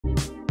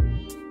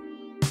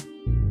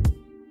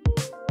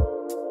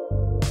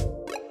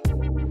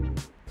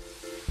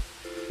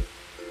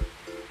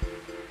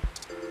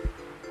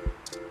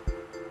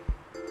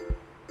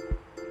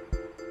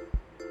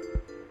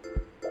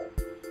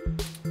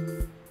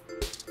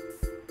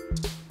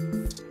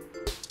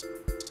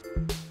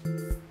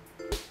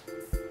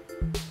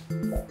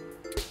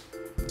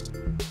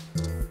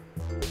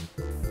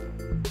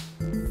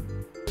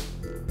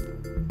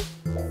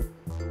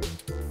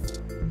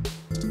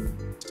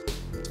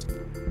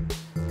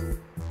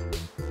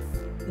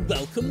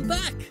Welcome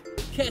back!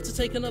 Care to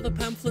take another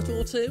pamphlet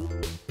or two?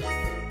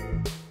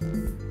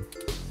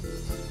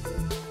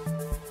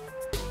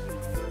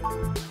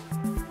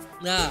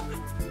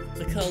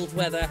 The cold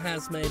weather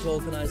has made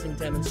organising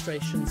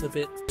demonstrations a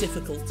bit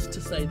difficult,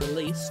 to say the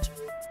least.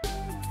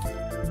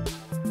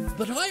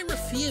 But I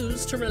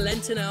refuse to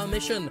relent in our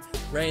mission.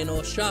 Rain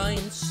or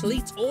shine,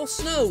 sleet or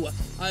snow,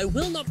 I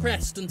will not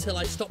rest until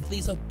I stop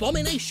these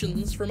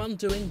abominations from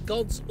undoing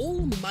God's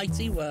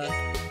almighty work.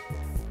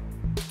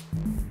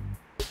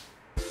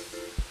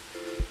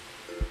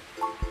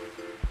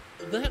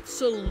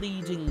 That's a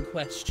leading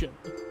question.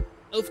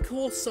 Of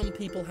course, some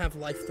people have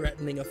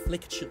life-threatening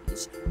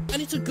afflictions, and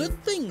it's a good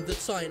thing that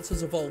science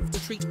has evolved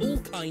to treat all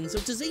kinds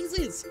of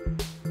diseases.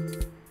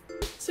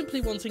 Simply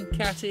wanting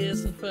cat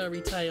ears and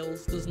furry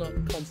tails does not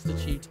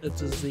constitute a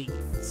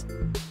disease.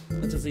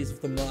 A disease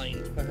of the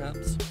mind,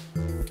 perhaps.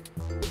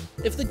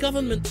 If the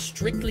government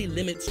strictly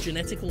limits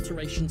genetic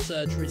alteration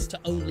surgeries to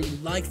only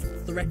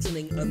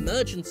life-threatening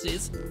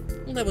emergencies,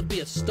 well, that would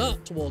be a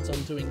start towards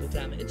undoing the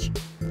damage.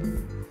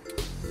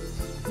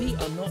 We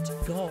are not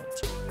God.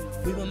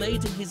 We were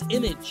made in his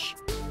image,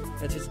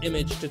 and his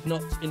image did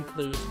not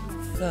include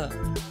fur.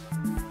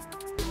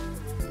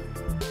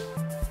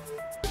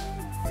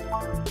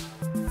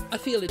 I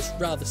feel it's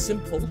rather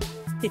simple.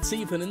 It's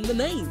even in the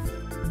name.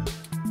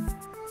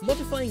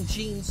 Modifying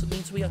genes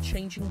means we are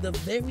changing the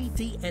very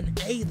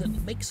DNA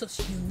that makes us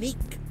unique.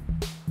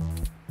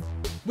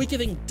 We're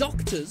giving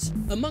doctors,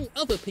 among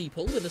other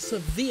people with a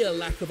severe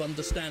lack of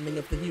understanding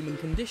of the human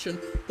condition,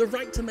 the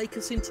right to make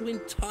us into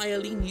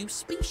entirely new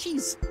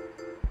species.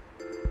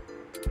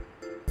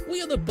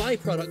 We are the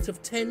byproduct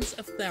of tens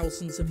of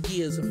thousands of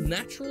years of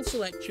natural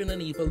selection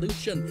and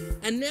evolution,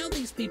 and now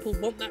these people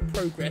want that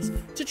progress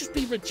to just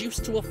be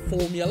reduced to a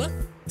formula,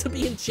 to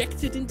be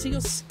injected into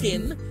your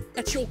skin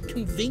at your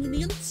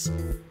convenience?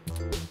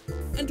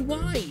 And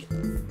why?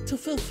 To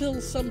fulfill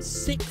some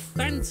sick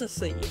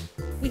fantasy.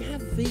 We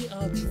have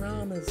VR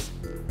dramas.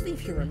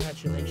 Leave your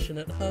imagination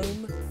at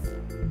home.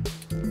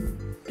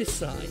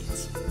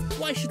 Besides,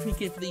 why should we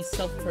give these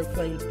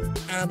self-proclaimed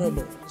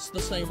animals the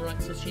same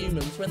rights as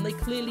humans when they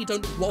clearly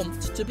don't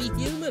want to be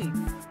human?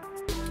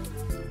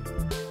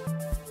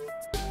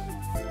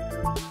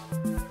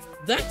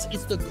 That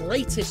is the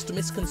greatest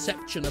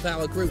misconception of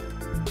our group.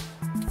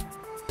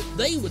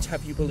 They would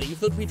have you believe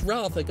that we'd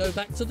rather go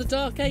back to the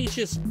Dark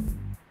Ages.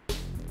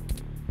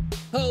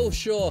 Oh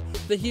sure,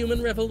 the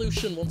human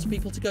revolution wants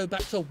people to go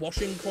back to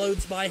washing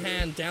clothes by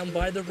hand down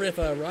by the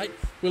river, right?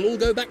 We'll all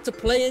go back to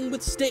playing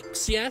with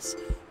sticks, yes?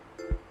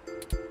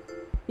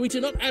 We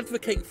do not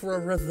advocate for a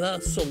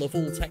reversal of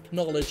all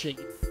technology.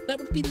 That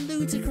would be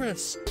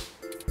ludicrous.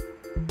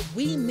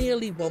 We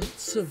merely want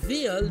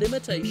severe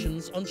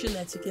limitations on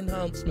genetic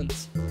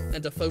enhancements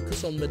and a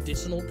focus on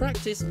medicinal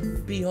practice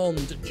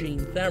beyond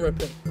gene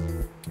therapy.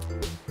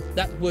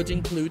 That would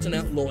include an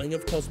outlawing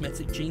of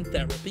cosmetic gene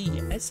therapy,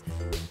 yes,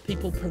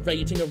 people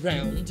parading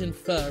around in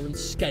fur and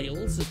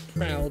scales as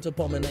proud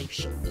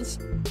abominations.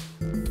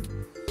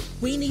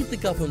 We need the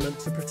government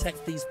to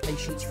protect these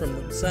patients from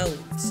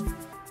themselves.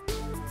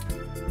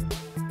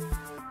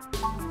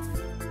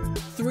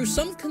 Through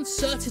some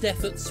concerted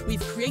efforts,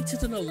 we've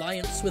created an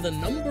alliance with a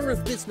number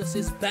of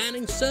businesses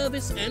banning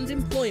service and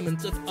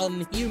employment of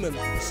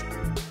unhumans.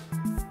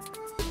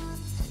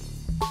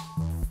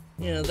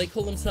 Yeah, they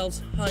call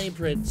themselves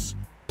hybrids,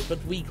 but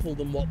we call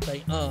them what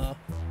they are.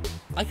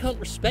 I can't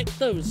respect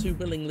those who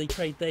willingly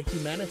trade their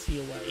humanity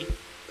away.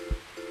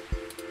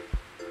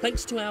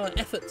 Thanks to our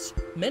efforts,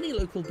 many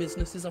local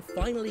businesses are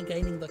finally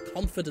gaining the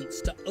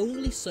confidence to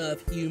only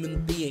serve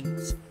human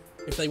beings.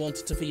 If they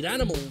wanted to feed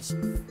animals,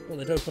 well,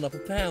 they'd open up a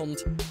pound.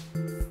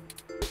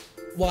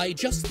 Why,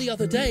 just the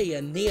other day,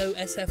 a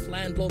neo-SF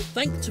landlord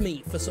thanked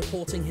me for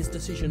supporting his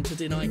decision to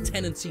deny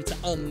tenancy to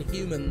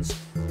unhumans.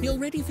 He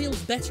already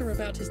feels better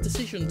about his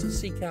decision to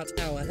seek out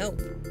our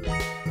help.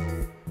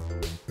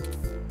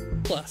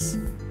 Plus,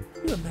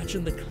 can you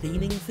imagine the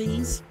cleaning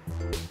fees?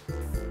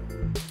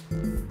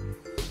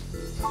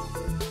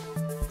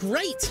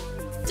 Great!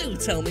 Do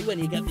tell me when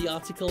you get the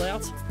article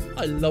out.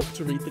 I love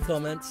to read the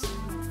comments.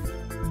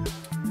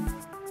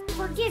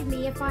 Forgive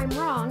me if I'm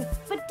wrong,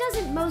 but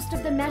doesn't most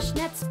of the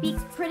MeshNet speak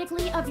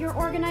critically of your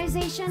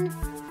organization?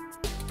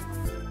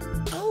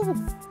 Oh,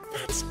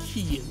 that's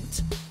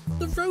cute.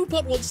 The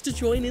robot wants to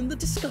join in the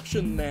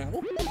discussion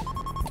now.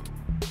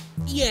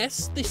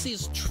 Yes, this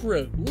is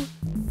true,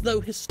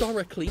 though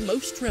historically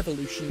most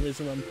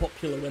revolutionaries are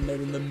unpopular when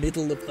they're in the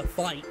middle of the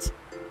fight.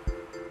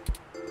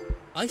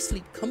 I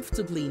sleep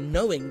comfortably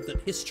knowing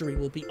that history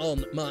will be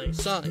on my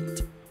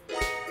side.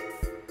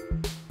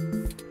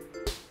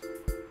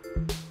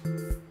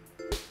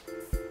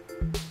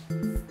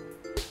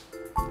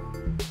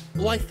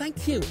 Why,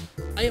 thank you.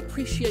 I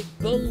appreciate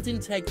bold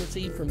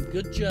integrity from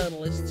good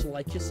journalists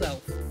like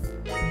yourself.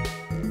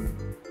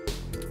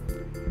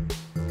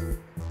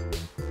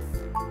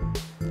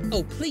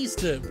 Oh, please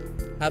do.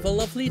 Have a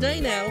lovely day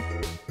now.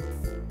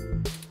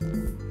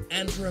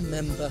 And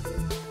remember,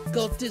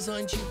 God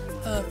designed you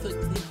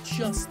perfectly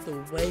just the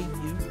way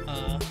you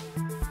are.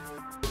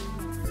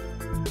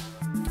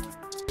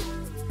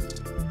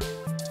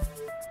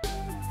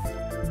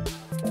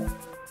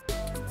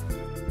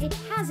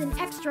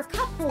 extra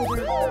cup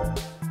holder.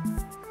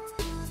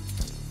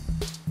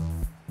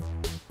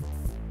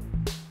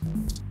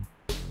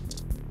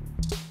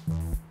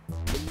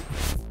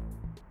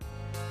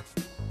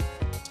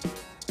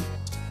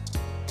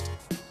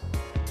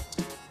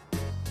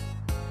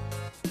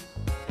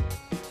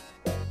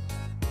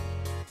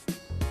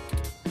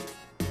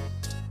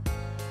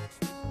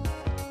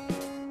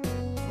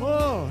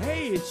 Oh,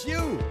 hey, it's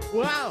you!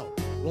 Wow,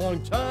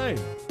 long time.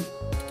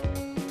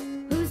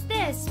 Who's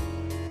this?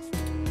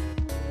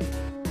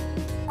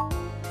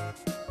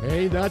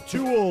 Hey, not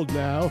too old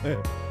now.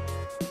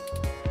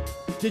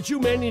 Did you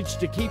manage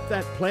to keep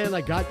that plan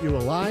I got you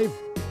alive?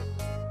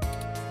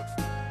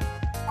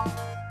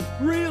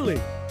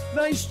 Really?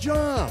 Nice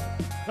job!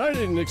 I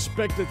didn't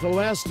expect it to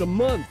last a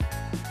month.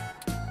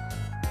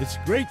 It's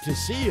great to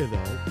see you,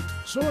 though.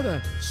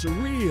 Sorta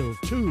surreal,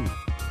 too.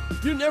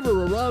 You're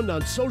never around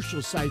on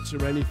social sites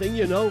or anything,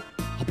 you know.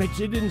 I bet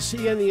you didn't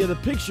see any of the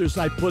pictures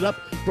I put up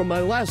from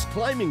my last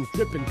climbing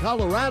trip in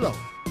Colorado.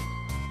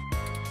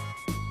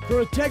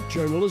 For a tech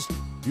journalist,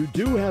 you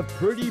do have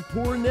pretty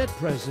poor net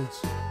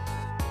presence.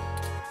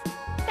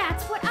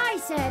 That's what I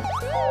said.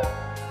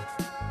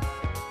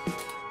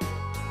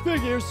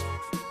 Figures.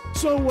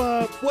 So,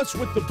 what's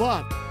with the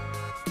bot?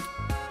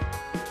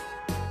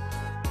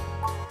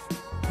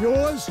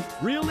 Yours?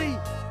 Really?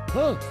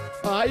 Huh.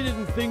 I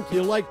didn't think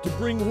you liked to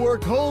bring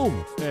work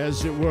home,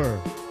 as it were.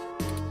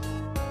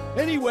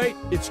 Anyway,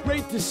 it's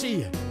great to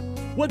see you.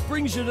 What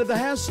brings you to the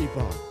Hassie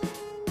Bar?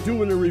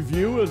 Doing a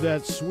review of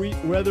that sweet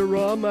weather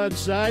ROM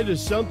outside or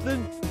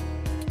something?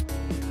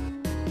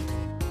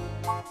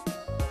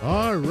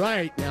 All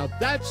right, now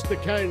that's the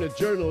kind of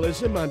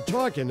journalism I'm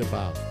talking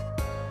about.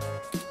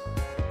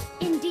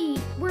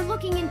 Indeed, we're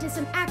looking into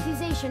some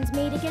accusations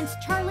made against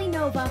Charlie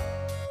Nova.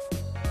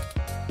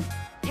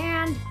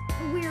 And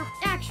we're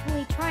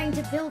actually trying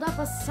to build up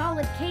a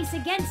solid case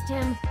against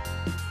him.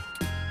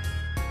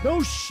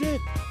 No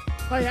shit.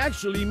 I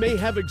actually may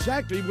have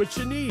exactly what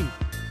you need.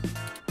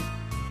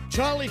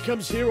 Charlie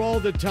comes here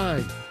all the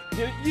time.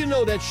 You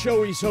know that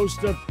show he's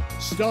host of,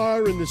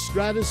 Star in the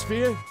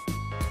Stratosphere?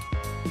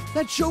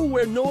 That show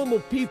where normal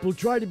people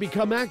try to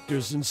become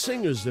actors and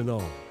singers and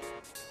all.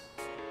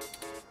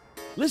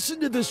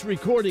 Listen to this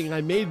recording I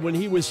made when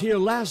he was here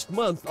last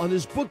month on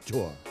his book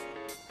tour.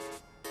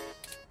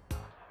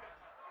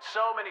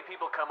 So many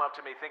people come up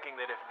to me thinking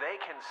that if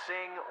they can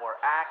sing or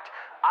act,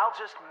 I'll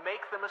just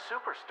make them a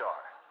superstar.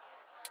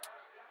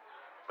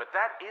 But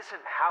that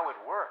isn't how it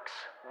works.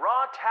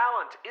 Raw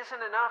talent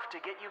isn't enough to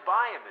get you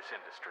by in this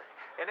industry,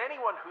 and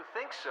anyone who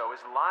thinks so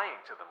is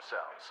lying to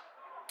themselves.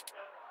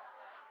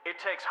 It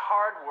takes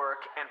hard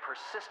work and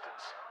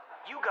persistence.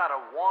 You gotta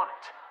want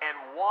it,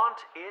 and want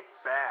it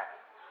bad.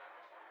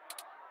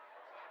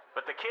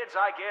 But the kids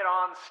I get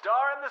on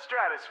Star in the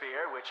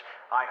Stratosphere, which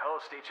I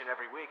host each and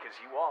every week, as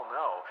you all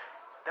know,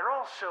 they're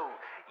all so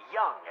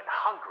young and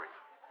hungry.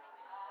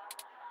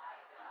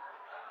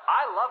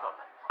 I love them.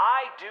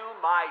 I do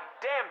my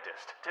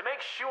damnedest to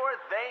make sure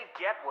they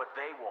get what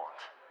they want.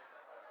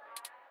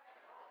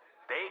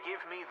 They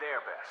give me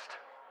their best,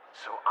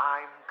 so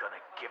I'm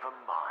gonna give them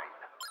mine.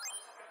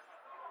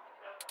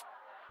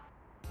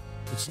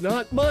 It's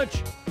not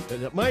much,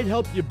 and it might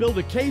help you build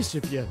a case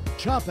if you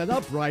chop it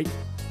up right.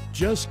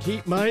 Just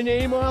keep my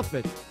name off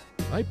it.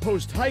 I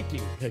post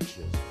hiking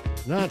pictures,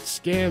 not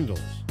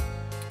scandals.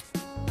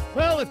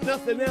 Well, if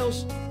nothing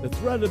else, the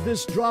threat of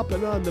this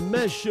dropping on the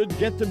mesh should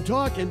get them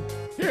talking.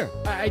 Here,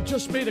 I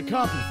just made a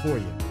copy for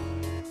you.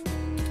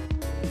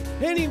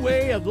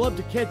 Anyway, I'd love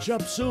to catch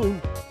up soon.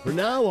 For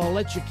now, I'll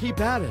let you keep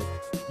at it.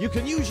 You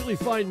can usually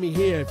find me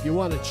here if you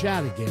want to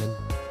chat again.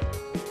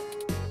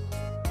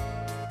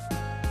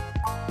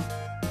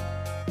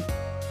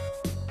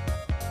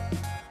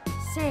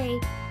 Say,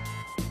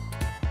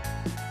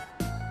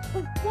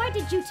 why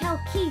did you tell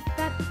Keith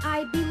that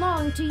I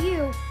belong to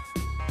you?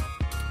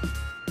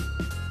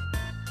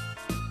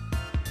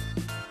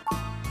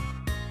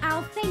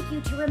 I'll thank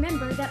you to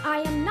remember that I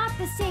am not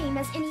the same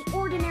as any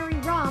ordinary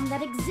ROM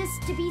that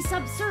exists to be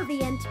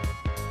subservient.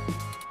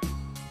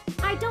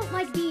 I don't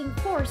like being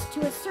forced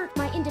to assert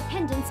my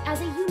independence as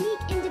a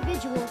unique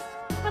individual,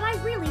 but I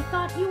really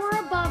thought you were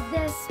above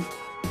this.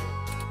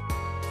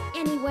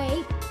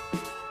 Anyway,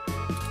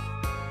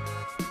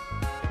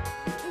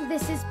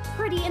 this is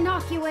pretty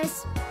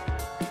innocuous.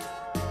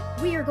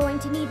 We are going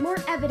to need more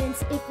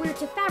evidence if we're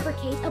to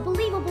fabricate a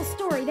believable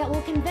story that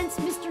will convince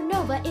Mr.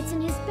 Nova it's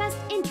in his best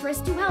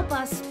interest to help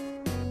us.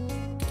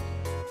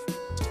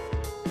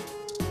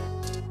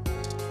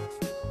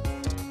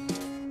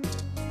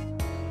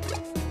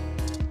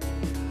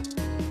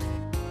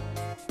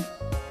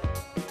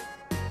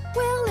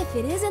 Well, if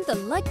it isn't the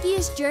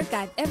luckiest jerk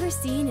I've ever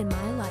seen in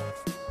my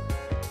life.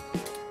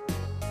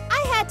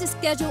 I had to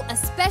schedule a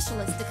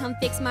specialist to come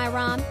fix my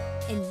ROM,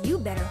 and you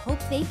better hope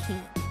they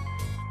can.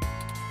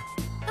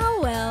 Oh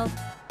well,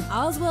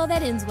 all's well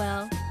that ends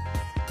well.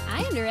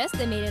 I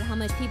underestimated how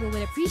much people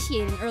would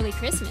appreciate an early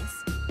Christmas.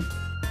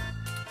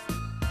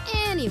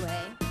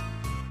 Anyway,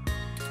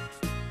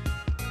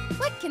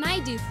 what can I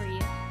do for you?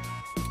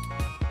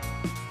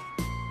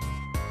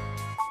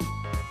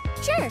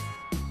 Sure.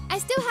 I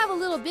still have a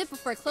little bit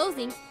before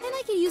closing, and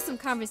I could use some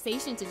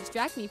conversation to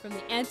distract me from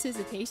the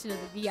anticipation of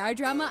the VR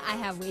drama I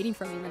have waiting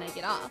for me when I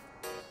get off.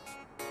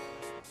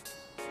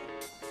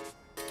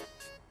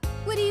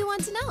 What do you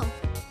want to know?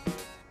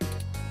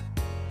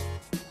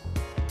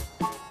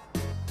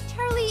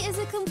 Charlie is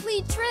a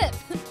complete trip.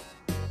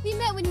 We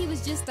met when he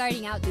was just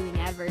starting out doing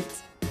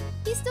adverts.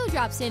 He still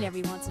drops in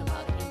every once in a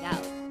while to hang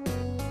out.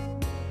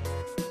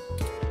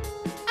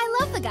 I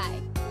love the guy.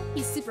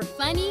 He's super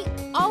funny,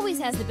 always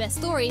has the best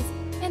stories,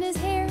 and his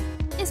hair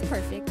is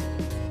perfect.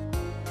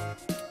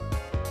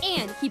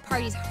 And he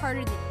parties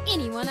harder than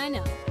anyone I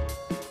know.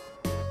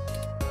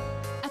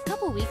 A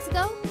couple weeks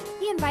ago,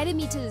 he invited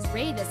me to his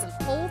rave at some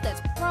hole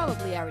that's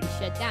probably already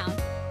shut down,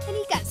 and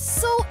he got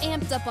so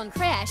amped up on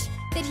Crash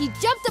that he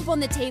jumped up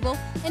on the table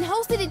and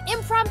hosted an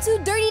impromptu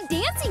dirty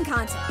dancing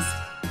contest.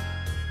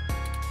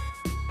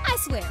 I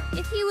swear,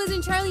 if he was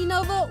in Charlie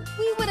Nova,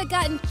 we would have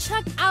gotten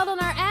chucked out on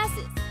our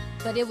asses,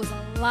 but it was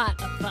a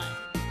lot of fun.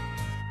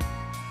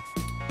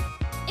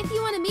 If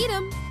you want to meet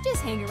him,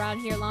 just hang around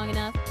here long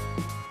enough.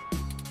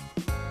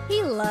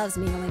 He loves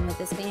mingling with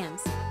his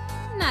fans.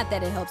 Not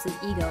that it helps his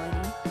ego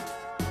any.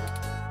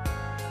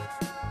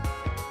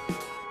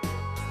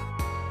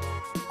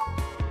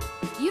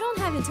 You don't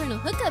have internal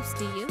hookups,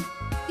 do you?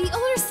 The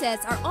older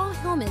sets are all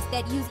helmets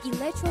that use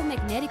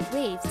electromagnetic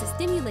waves to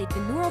stimulate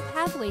the neural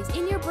pathways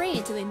in your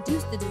brain to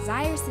induce the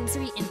desired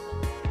sensory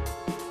input.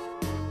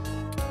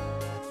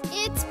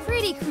 It's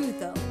pretty crude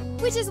though,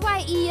 which is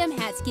why EM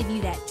hats give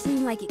you that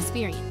dreamlike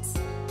experience.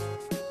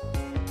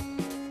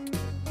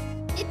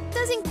 It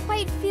doesn't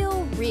quite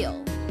feel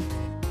real.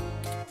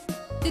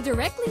 The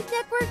Direct Link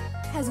network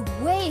has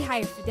way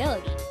higher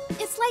fidelity.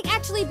 It's like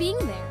actually being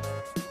there.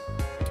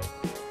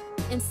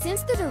 And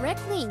since the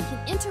Direct Link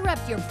can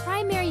interrupt your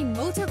primary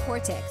motor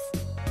cortex,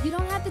 you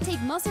don't have to take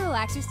muscle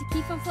relaxers to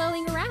keep from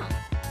flailing around.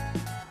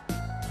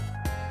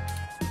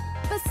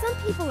 But some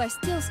people are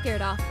still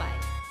scared off by it.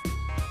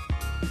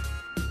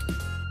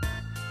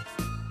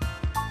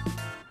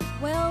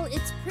 Well,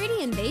 it's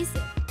pretty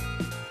invasive.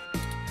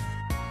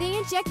 They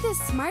inject this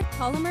smart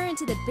polymer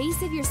into the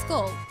base of your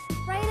skull,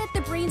 right at the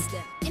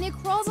brainstem, and it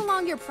crawls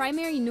along your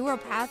primary neural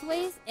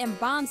pathways and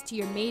bonds to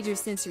your major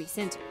sensory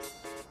centers.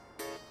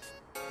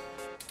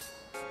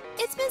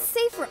 It's been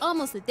safe for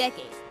almost a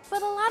decade,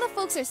 but a lot of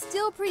folks are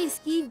still pretty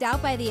skeeved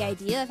out by the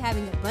idea of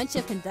having a bunch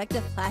of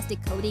conductive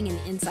plastic coating in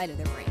the inside of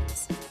their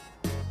brains.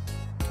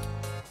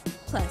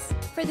 Plus,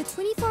 for the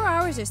 24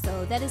 hours or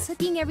so that is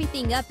hooking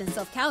everything up and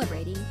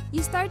self-calibrating,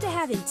 you start to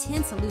have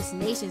intense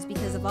hallucinations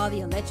because of all the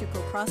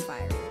electrical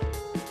crossfiring.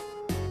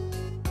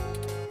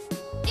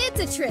 It's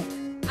a trip,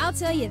 I'll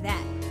tell you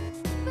that.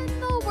 But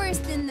no worse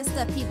than the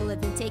stuff people have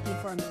been taking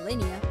for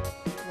millennia,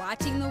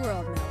 watching the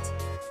world melt.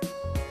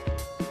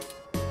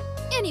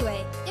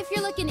 Anyway, if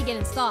you're looking to get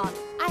installed,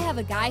 I have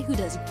a guy who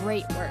does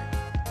great work.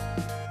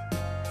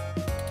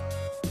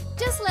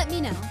 Just let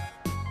me know.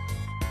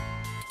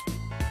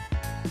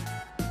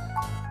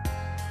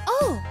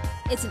 Oh,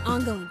 it's an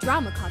ongoing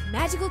drama called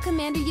Magical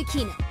Commander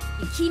Yukino.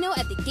 Yukino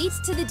at the Gates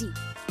to the Deep.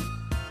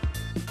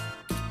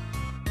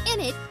 In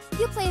it,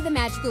 you play the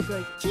magical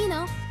girl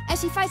Yukino as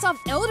she fights off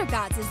elder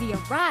gods as they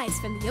arise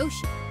from the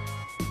ocean.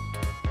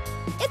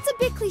 It's a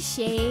bit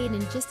cliched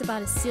and just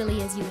about as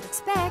silly as you would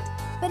expect,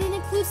 but it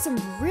includes some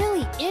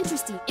really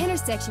interesting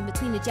intersection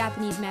between the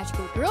Japanese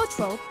magical girl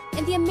trope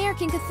and the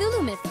American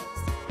Cthulhu mythos.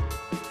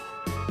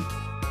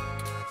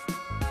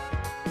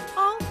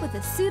 All with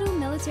a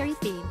pseudo-military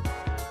theme.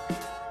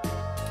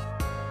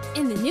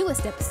 In the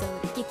newest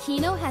episode,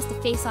 Yukino has to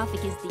face off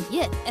against the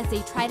Yit as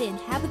they try to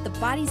inhabit the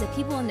bodies of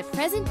people in the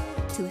present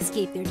to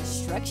escape their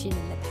destruction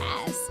in the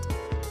past.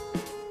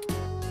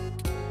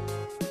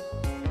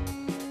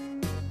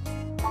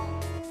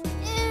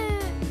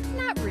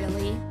 Not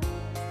really.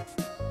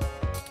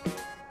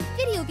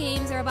 Video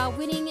games are about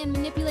winning and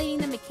manipulating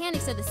the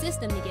mechanics of the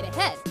system to get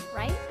ahead,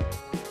 right?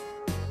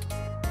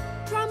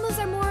 Dramas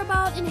are more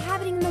about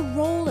inhabiting the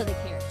role of the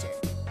character.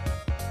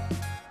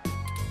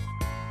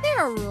 There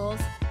are rules,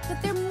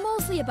 but they're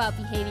mostly about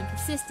behaving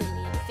consistently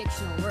in a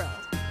fictional world.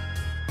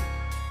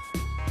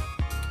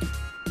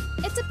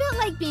 It's a bit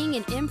like being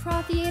in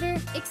improv theater,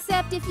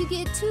 except if you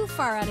get too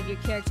far out of your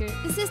character,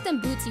 the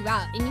system boots you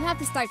out and you have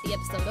to start the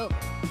episode over.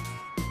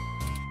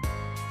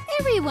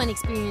 Everyone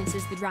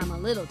experiences the drama a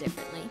little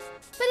differently,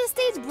 but it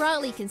stays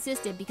broadly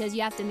consistent because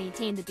you have to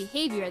maintain the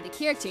behavior of the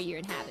character you're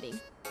inhabiting.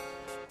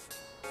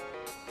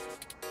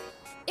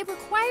 It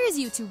requires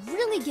you to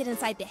really get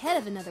inside the head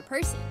of another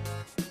person.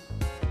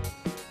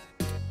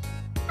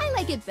 I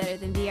like it better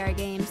than VR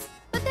games,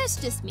 but that's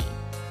just me.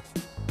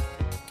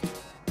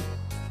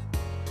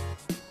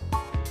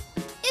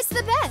 It's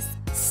the best!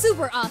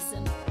 Super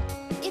awesome!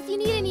 If you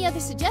need any other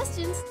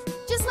suggestions,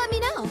 just let me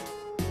know.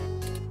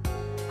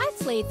 I've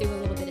played through a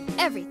little bit of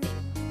everything.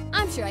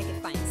 I'm sure I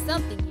could find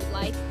something you'd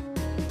like.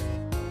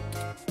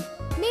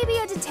 Maybe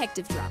a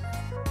detective drama.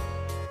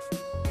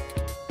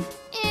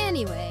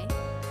 Anyway.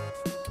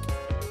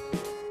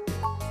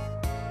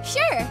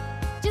 Sure!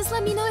 Just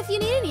let me know if you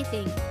need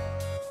anything.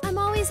 I'm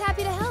always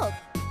happy to help.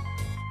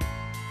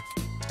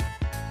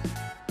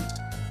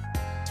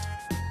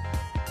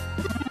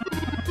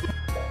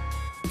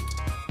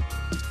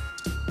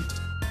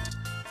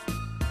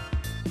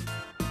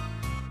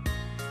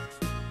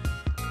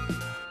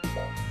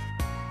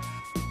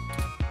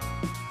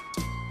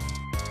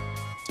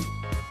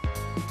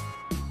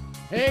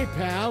 Hey,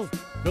 pal.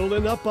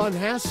 Building up on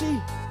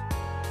Hassie?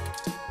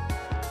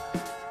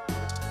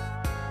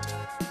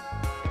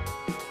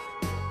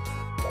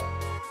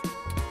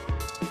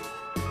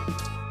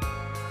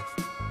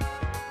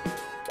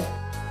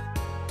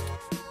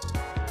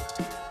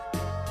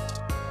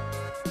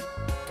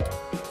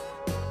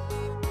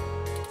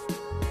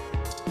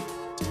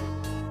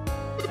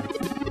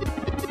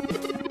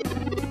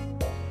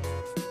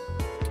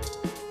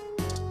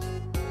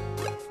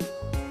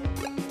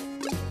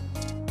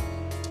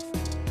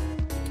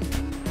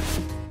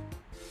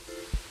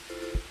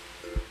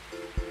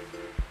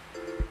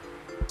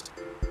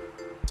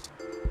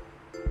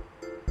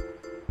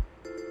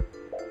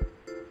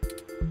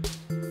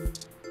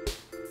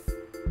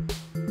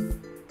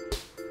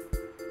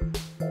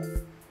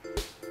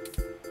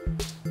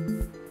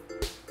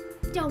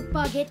 Don't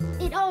bug it.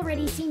 It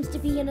already seems to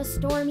be in a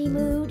stormy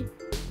mood.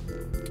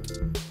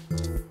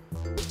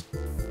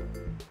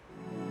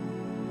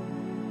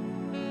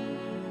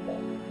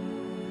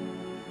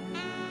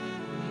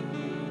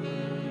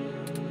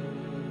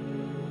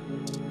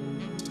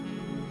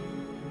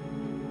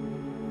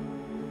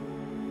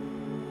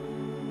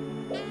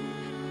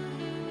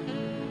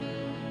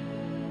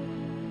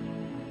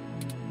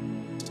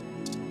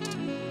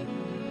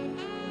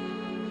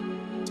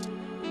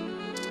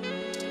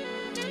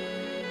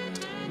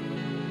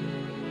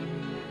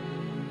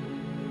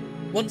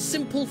 One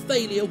simple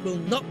failure will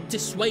not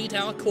dissuade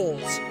our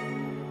cause.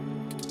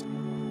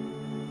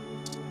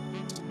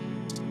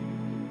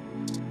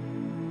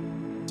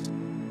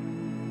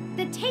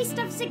 The taste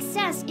of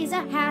success is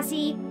a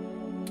Hassie.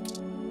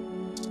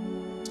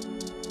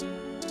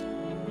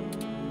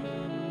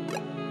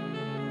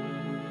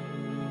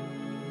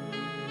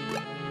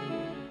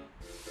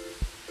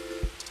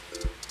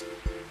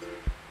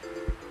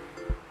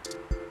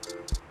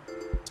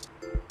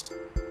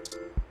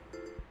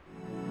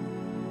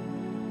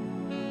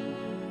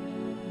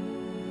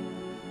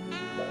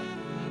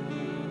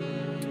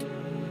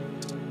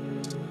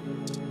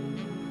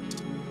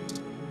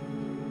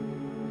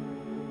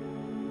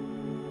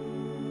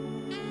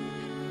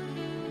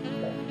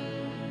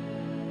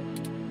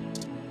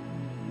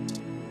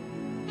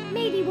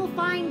 Maybe we'll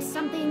find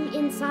something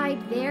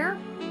inside there.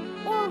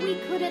 Or we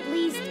could at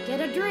least get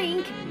a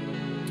drink.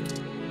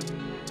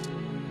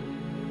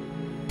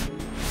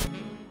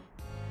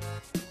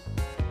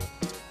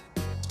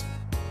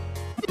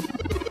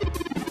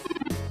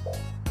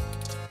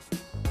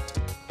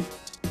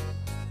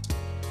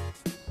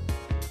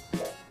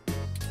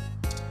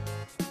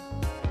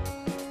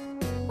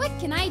 What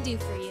can I do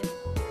for you?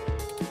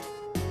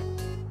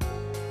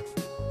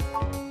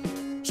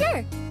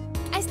 Sure.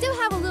 I still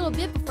have a little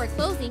bit before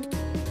closing.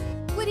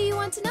 What do you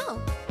want to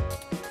know?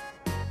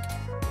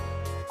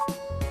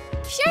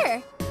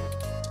 Sure.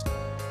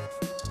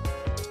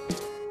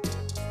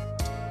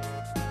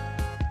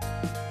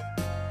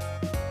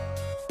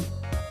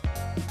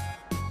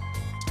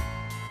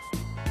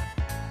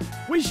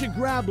 We should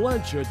grab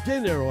lunch or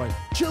dinner or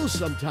chill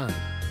sometime.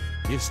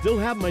 You still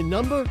have my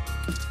number?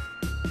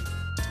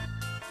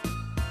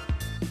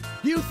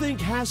 Do you think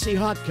Hassie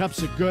hot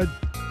cups are good?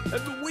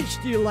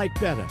 Which do you like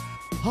better?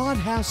 Hot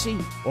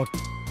Hassie or...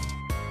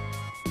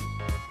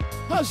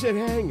 How's it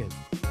hanging?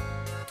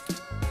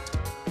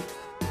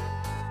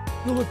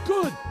 You look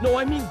good. No,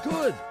 I mean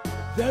good.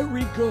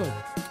 Very good.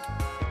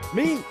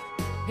 Me?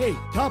 Hey,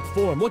 top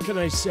form. What can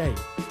I say?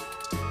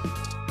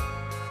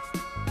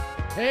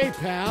 Hey,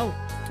 pal.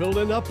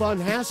 Building up on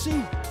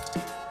Hassie?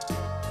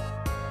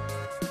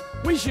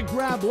 We should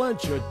grab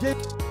lunch or dinner.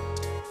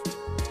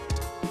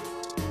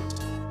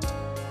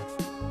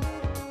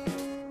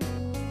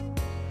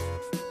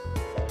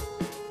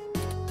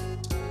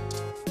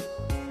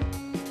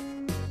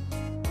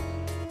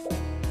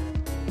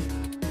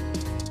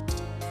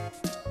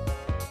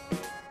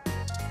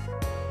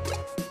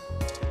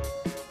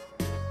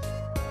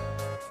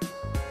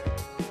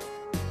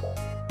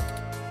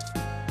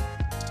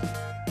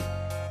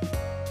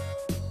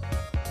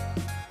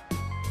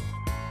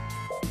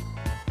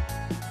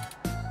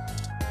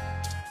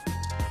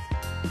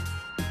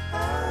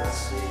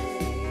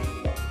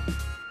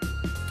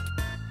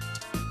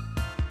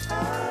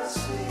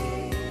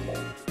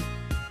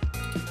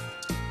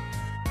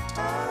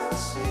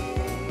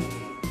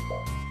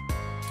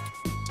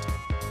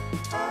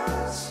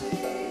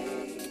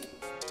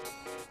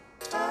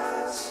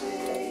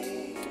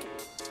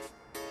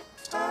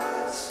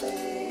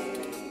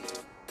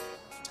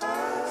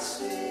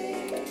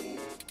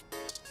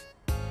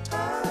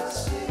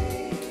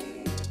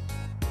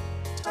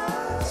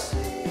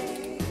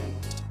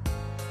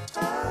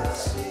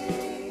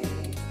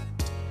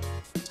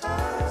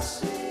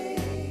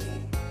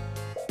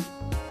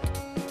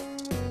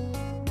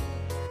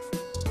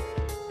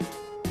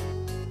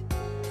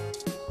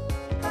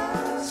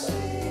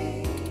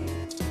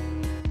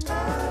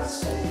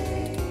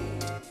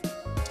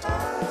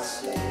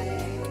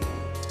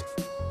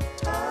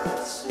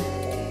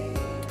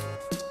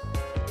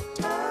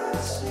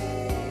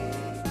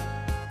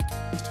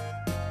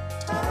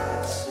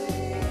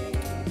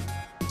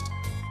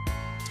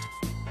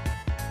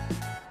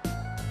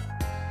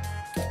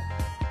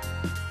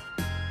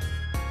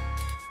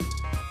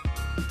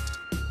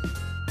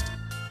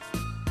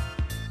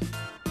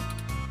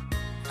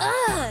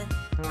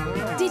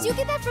 Did you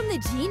get that from the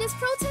Genus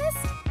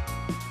protest?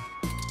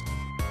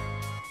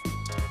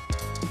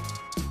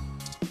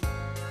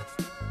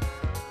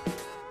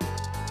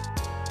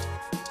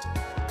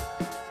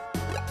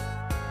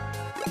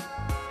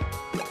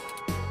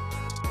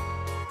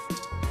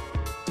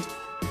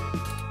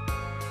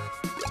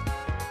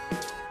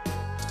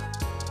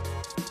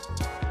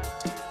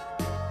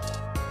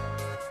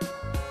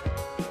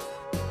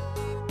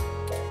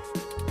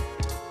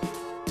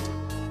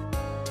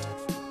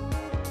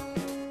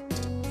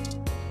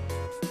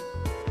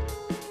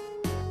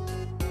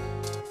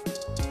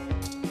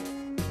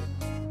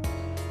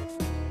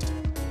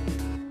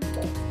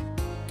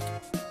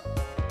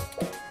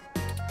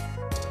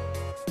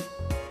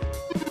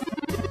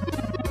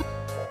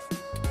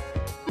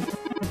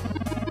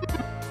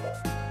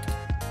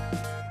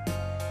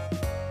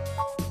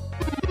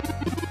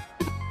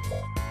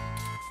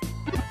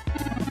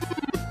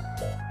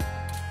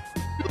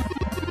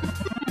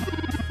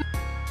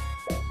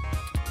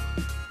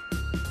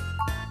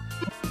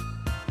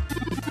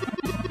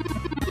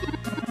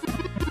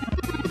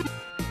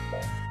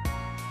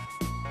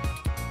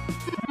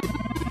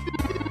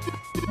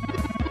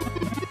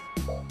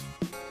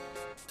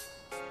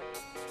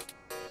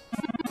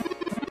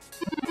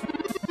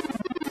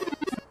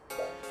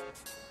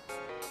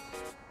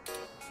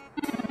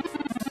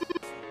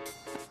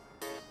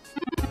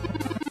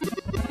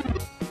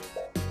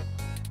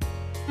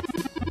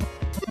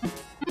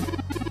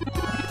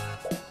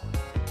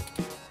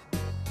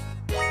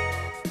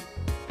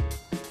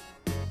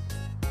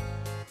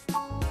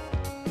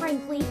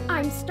 Frankly,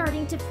 I'm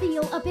starting to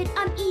feel a bit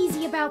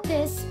uneasy about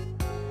this.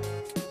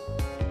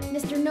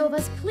 Mr.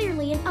 Nova's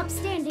clearly an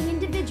upstanding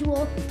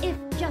individual, if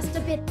just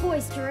a bit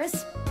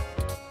boisterous.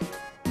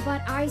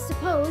 But I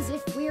suppose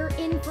if we're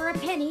in for a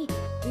penny,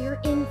 we're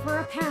in for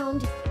a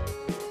pound.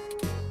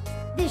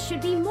 This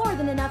should be more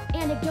than enough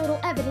anecdotal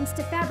evidence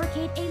to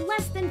fabricate a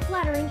less than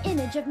flattering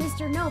image of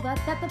Mr. Nova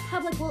that the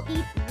public will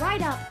eat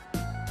right up.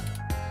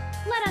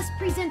 Let us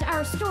present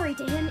our story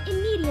to him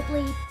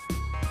immediately.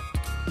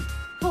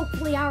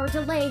 Hopefully our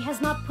delay has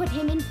not put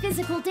him in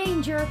physical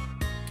danger.